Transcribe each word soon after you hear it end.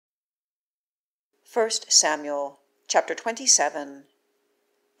1 Samuel chapter 27.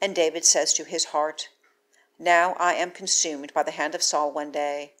 And David says to his heart, Now I am consumed by the hand of Saul one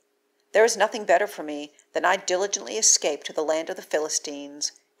day. There is nothing better for me than I diligently escape to the land of the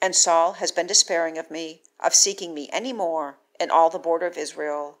Philistines, and Saul has been despairing of me, of seeking me any more in all the border of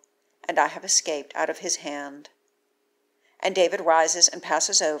Israel, and I have escaped out of his hand. And David rises and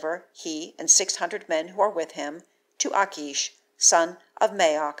passes over, he and 600 men who are with him, to Achish, son of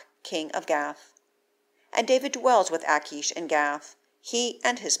Maoch, king of Gath. And David dwells with Achish in Gath, he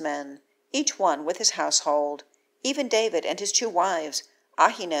and his men, each one with his household, even David and his 2 wives,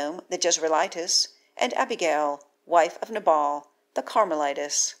 Ahinoam the Jezreelitess, and Abigail, wife of Nabal the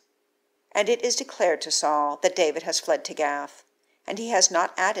Carmelitess. And it is declared to Saul that David has fled to Gath, and he has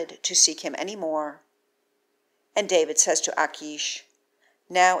not added to seek him any more. And David says to Achish,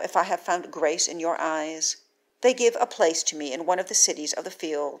 Now if I have found grace in your eyes, they give a place to me in one of the cities of the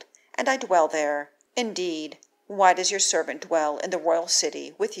field, and I dwell there. Indeed, why does your servant dwell in the royal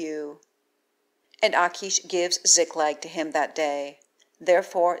city with you? And Achish gives Ziklag to him that day.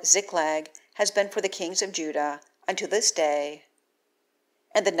 Therefore Ziklag has been for the kings of Judah unto this day.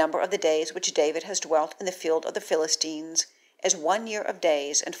 And the number of the days which David has dwelt in the field of the Philistines is 1 year of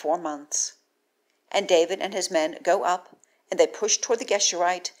days and 4 months. And David and his men go up, and they push toward the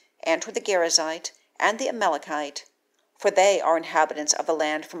Geshurite, and toward the Gerizite, and the Amalekite, for they are inhabitants of the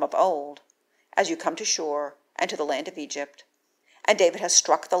land from of old, as you come to Shur, and to the land of Egypt. And David has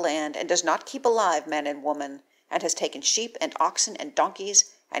struck the land, and does not keep alive man and woman, and has taken sheep and oxen and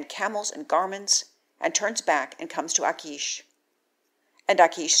donkeys, and camels and garments, and turns back and comes to Achish. And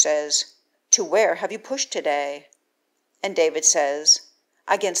Achish says, To where have you pushed today? And David says,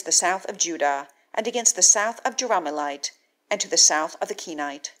 Against the south of Judah, and against the south of Jerahmeelite, and to the south of the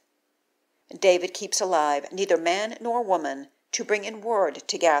Kenite. David keeps alive neither man nor woman, to bring in word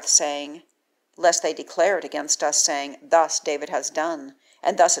to Gath, saying, Lest they declare it against us, saying, Thus David has done,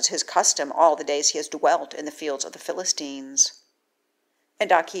 and thus is his custom all the days he has dwelt in the fields of the Philistines.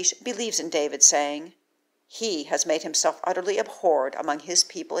 And Achish believes in David, saying, He has made himself utterly abhorred among his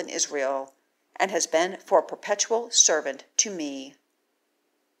people in Israel, and has been for a perpetual servant to me.